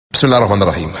بسم الله الرحمن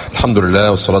الرحيم. الحمد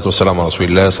لله والصلاة والسلام على رسول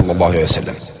الله صلى الله عليه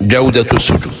وسلم. جودة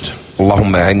السجود.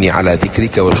 اللهم أعني على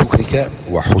ذكرك وشكرك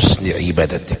وحسن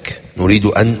عبادتك. نريد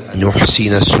أن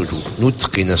نحسن السجود،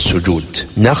 نتقن السجود،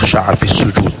 نخشع في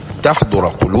السجود، تحضر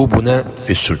قلوبنا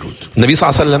في السجود. النبي صلى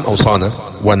الله عليه وسلم أوصانا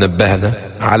ونبهنا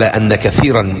على أن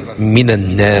كثيرا من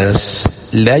الناس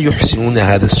لا يحسنون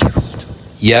هذا السجود،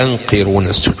 ينقرون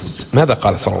السجود. ماذا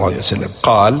قال صلى الله عليه وسلم؟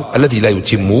 قال: الذي لا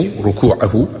يتم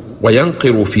ركوعه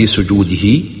وينقر في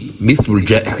سجوده مثل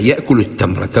الجائع يأكل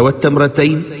التمرة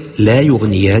والتمرتين لا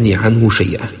يغنيان عنه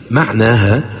شيئا.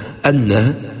 معناها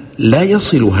أن لا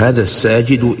يصل هذا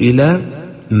الساجد إلى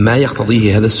ما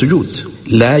يقتضيه هذا السجود،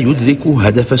 لا يدرك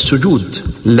هدف السجود،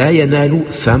 لا ينال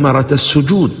ثمرة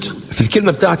السجود. في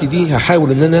الكلمة بتاعتي دي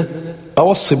هحاول أن أنا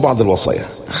أوصي بعض الوصايا،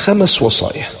 5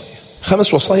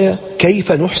 وصايا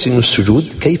كيف نحسن السجود،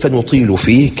 كيف نطيل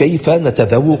فيه، كيف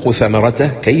نتذوق ثمرته،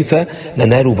 كيف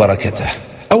ننال بركته.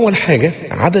 أول حاجة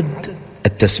عدد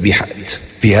التسبيحات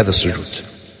في هذا السجود.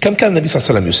 كم كان النبي صلى الله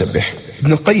عليه وسلم يسبح؟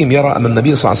 ابن القيم يرى أن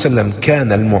النبي صلى الله عليه وسلم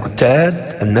كان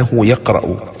المعتاد أنه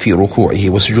يقرأ في ركوعه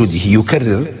وسجوده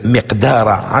يكرر مقدار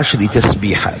 10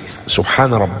 تسبيحات.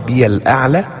 سبحان ربي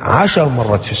الأعلى 10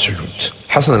 مرات في السجود.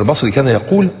 حسن البصري كان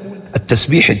يقول: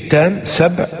 التسبيح التام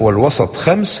 7 والوسط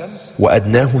 5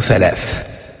 وأدناه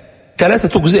 3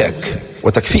 تجزئك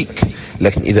وتكفيك،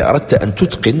 لكن إذا أردت أن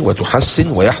تتقن وتحسن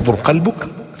ويحضر قلبك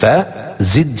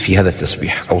فزد في هذا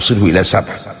التسبيح، أوصله إلى 7،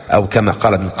 أو كما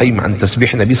قال ابن القيم عن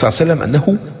تسبيح النبي صلى الله عليه وسلم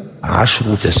أنه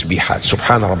 10 تسبيحات.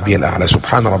 سبحان ربي الأعلى،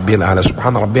 سبحان ربي الأعلى،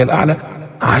 سبحان ربي الأعلى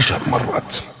 10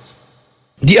 مرات.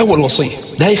 دي أول وصية.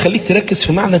 ده يخليك تركز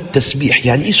في معنى التسبيح.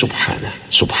 يعني إيه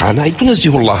سبحانه؟ أي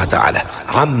تنزه الله تعالى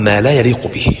عما لا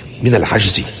يليق به من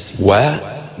العجز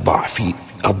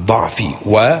الضعف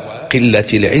وقلة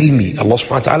العلم. الله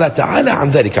سبحانه وتعالى تعالى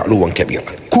عن ذلك علوا كبيرا.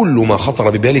 كل ما خطر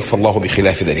ببالك فالله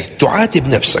بخلاف ذلك. تعاتب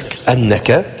نفسك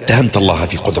أنك اتهمت الله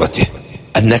في قدرته،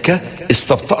 أنك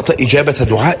استبطأت إجابة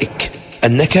دعائك،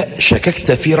 أنك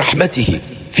شككت في رحمته،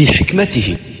 في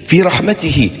حكمته، في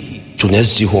رحمته.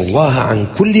 تنزه الله عن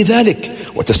كل ذلك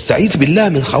وتستعيذ بالله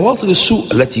من خواطر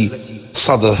السوء التي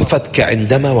صادفتك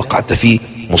عندما وقعت في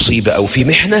مصيبة أو في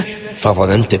محنة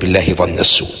فظننت بالله ظن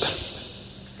السوء.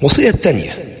 وصية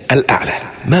الثانية الأعلى.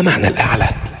 ما معنى الأعلى؟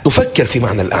 تفكر في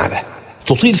معنى الأعلى،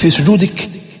 تطيل في سجودك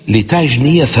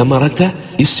لتجني ثمرة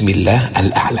اسم الله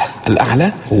الأعلى.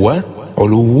 الأعلى هو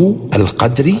علو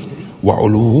القدر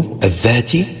وعلو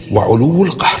الذات وعلو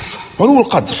القهر. علو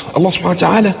القدر، الله سبحانه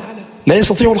وتعالى لا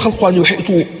يستطيع الخلق أن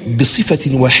يحيطوا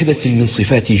بصفة واحدة من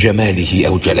صفات جماله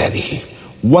أو جلاله،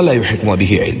 ولا يحيطون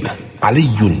به علمه. علي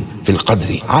في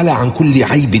القدر، على عن كل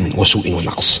عيب وسوء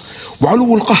ونقص.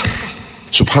 وعلو القهر،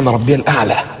 سبحان ربي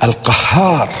الأعلى،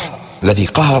 القهار الذي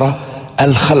قهر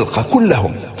الخلق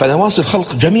كلهم، فنواصي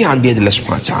الخلق جميعا بيد الله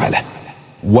سبحانه وتعالى،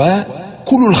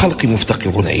 وكل الخلق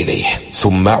مفتقرون إليه.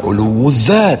 ثم علو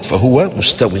الذات، فهو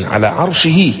مستو على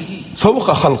عرشه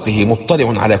فوق خلقه،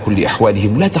 مطلع على كل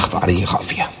أحوالهم لا تخفى عليه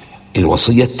خافية.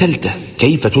 الوصية الثالثة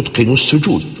كيف تتقن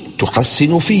السجود،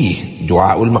 تحسن فيه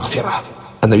دعاء المغفرة.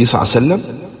 النبي صلى الله عليه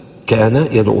وسلم كان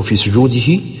يدعو في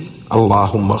سجوده: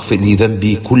 اللهم اغفر لي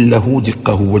ذنبي كله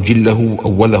دقه وجله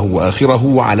أوله وآخره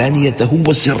وعلانيته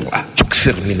وسره.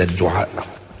 تكثر من الدعاء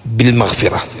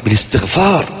بالمغفرة،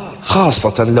 بالاستغفار،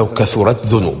 خاصة لو كثرت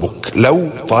ذنوبك، لو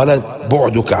طال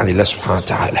بعدك عن الله سبحانه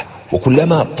وتعالى.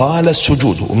 وكلما طال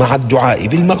السجود مع الدعاء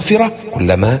بالمغفرة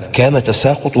كلما كان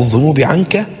تساقط الذنوب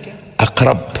عنك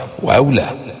أقرب وأولى.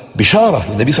 بشارة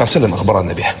النبي صلى الله عليه وسلم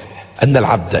أخبرنا بها أن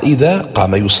العبد إذا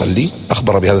قام يصلي،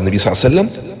 أخبر بهذا النبي صلى الله عليه وسلم،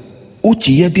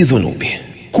 أتي بذنوبه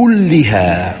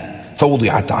كلها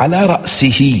فوضعت على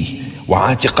رأسه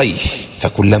وعاتقيه،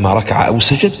 فكلما ركع أو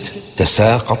سجد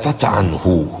تساقطت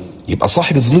عنه. يبقى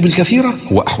صاحب الذنوب الكثيرة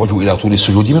هو أحوج إلى طول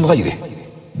السجود من غيره،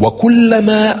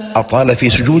 وكلما أطال في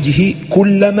سجوده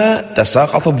كلما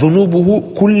تساقطت ذنوبه،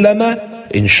 كلما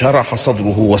انشرح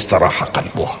صدره واستراح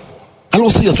قلبه.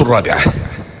 الوصية الرابعة: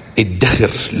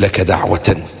 ادخر لك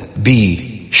دعوة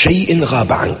بشيء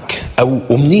غاب عنك، أو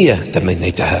أمنية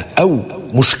تمنيتها، أو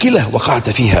مشكلة وقعت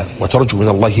فيها وترجو من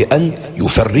الله أن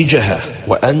يفرجها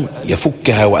وأن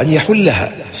يفكها وأن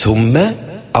يحلها، ثم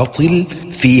أطل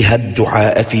فيها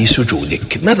الدعاء في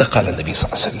سجودك. ماذا قال النبي صلى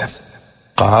الله عليه وسلم؟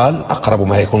 قال: أقرب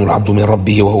ما يكون العبد من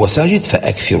ربه وهو ساجد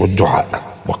فأكثر الدعاء.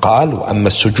 وقال: وأما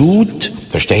السجود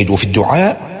فاجتهدوا في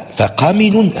الدعاء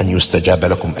فقامل أن يستجاب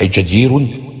لكم، أي جدير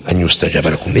أن يستجاب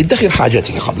لكم. ادخر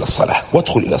حاجاتك قبل الصلاة،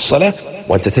 وادخل إلى الصلاة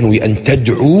وأنت تنوي أن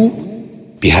تدعو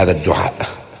بهذا الدعاء،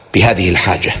 بهذه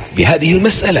الحاجة، بهذه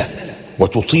المسألة،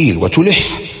 وتطيل وتلح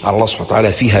على الله سبحانه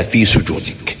وتعالى فيها في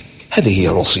سجودك. هذه هي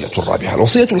الوصية الرابعة.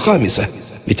 الوصية الخامسة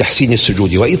لتحسين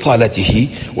السجود وإطالته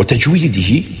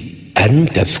وتجويده أن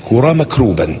تذكر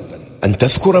مكروبا، أن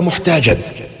تذكر محتاجا،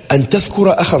 أن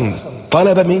تذكر أخا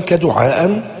طلب منك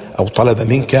دعاء أو طلب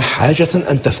منك حاجة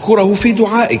أن تذكره في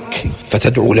دعائك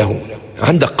فتدعو له.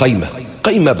 عندك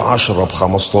قيمة ب10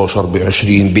 ب15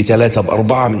 ب20 ب3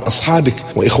 ب4 من أصحابك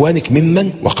وإخوانك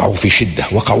ممن وقعوا في شدة،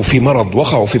 وقعوا في مرض،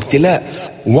 وقعوا في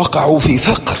ابتلاء، وقعوا في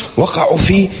فقر، وقعوا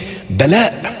في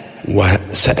بلاء،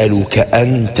 وسألوك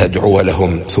أن تدعو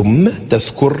لهم، ثم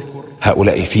تذكر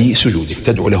هؤلاء في سجودك،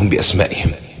 تدعو لهم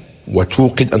بأسمائهم،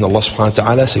 وتوقد أن الله سبحانه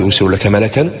وتعالى سيرسل لك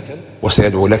ملكا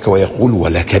وسيدعو لك ويقول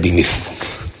ولك بمثل.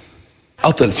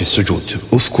 أطل في السجود،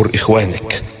 اذكر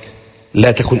إخوانك،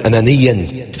 لا تكن أنانيا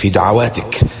في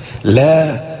دعواتك،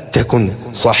 لا تكن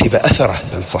صاحب أثرة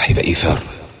بل صاحب إيثار.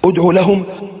 ادعو لهم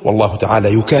والله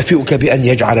تعالى يكافئك بأن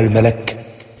يجعل الملك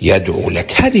يدعو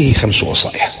لك. هذه 5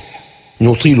 وصايا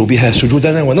نطيل بها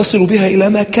سجودنا ونصل بها إلى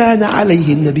ما كان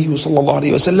عليه النبي صلى الله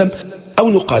عليه وسلم أو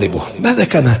نقاربه. ماذا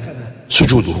كان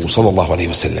سجوده صلى الله عليه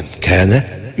وسلم؟ كان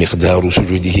مقدار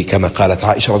سجوده كما قالت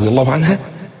عائشة رضي الله عنها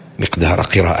مقدار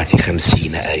قراءة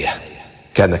 50 آية.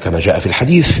 كان كما جاء في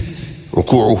الحديث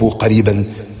ركوعه قريبا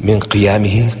من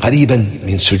قيامه، قريبا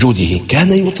من سجوده،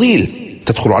 كان يطيل.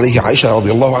 تدخل عليه عائشة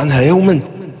رضي الله عنها يوما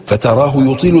فتراه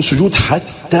يطيل السجود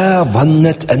حتى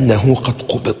ظنت أنه قد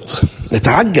قبض.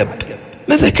 نتعجب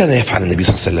ماذا كان يفعل النبي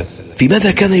صلى الله عليه وسلم؟ في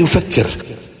ماذا كان يفكر؟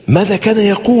 ماذا كان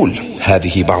يقول؟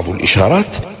 هذه بعض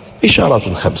الإشارات،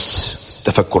 إشارات 5: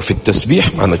 تفكر في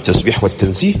التسبيح، معنى التسبيح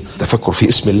والتنزيه، تفكر في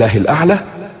اسم الله الأعلى،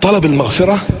 طلب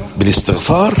المغفرة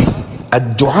بالاستغفار،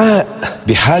 الدعاء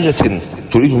بحاجة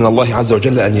تريد من الله عز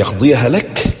وجل أن يقضيها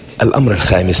لك. الأمر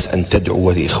الخامس أن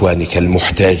تدعو لإخوانك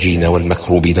المحتاجين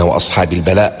والمكروبين وأصحاب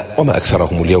البلاء وما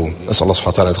أكثرهم اليوم. نسأل الله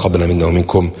سبحانه وتعالى أن يتقبل منا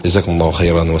ومنكم. جزاكم الله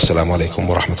خيرا، والسلام عليكم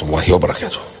ورحمة الله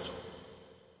وبركاته.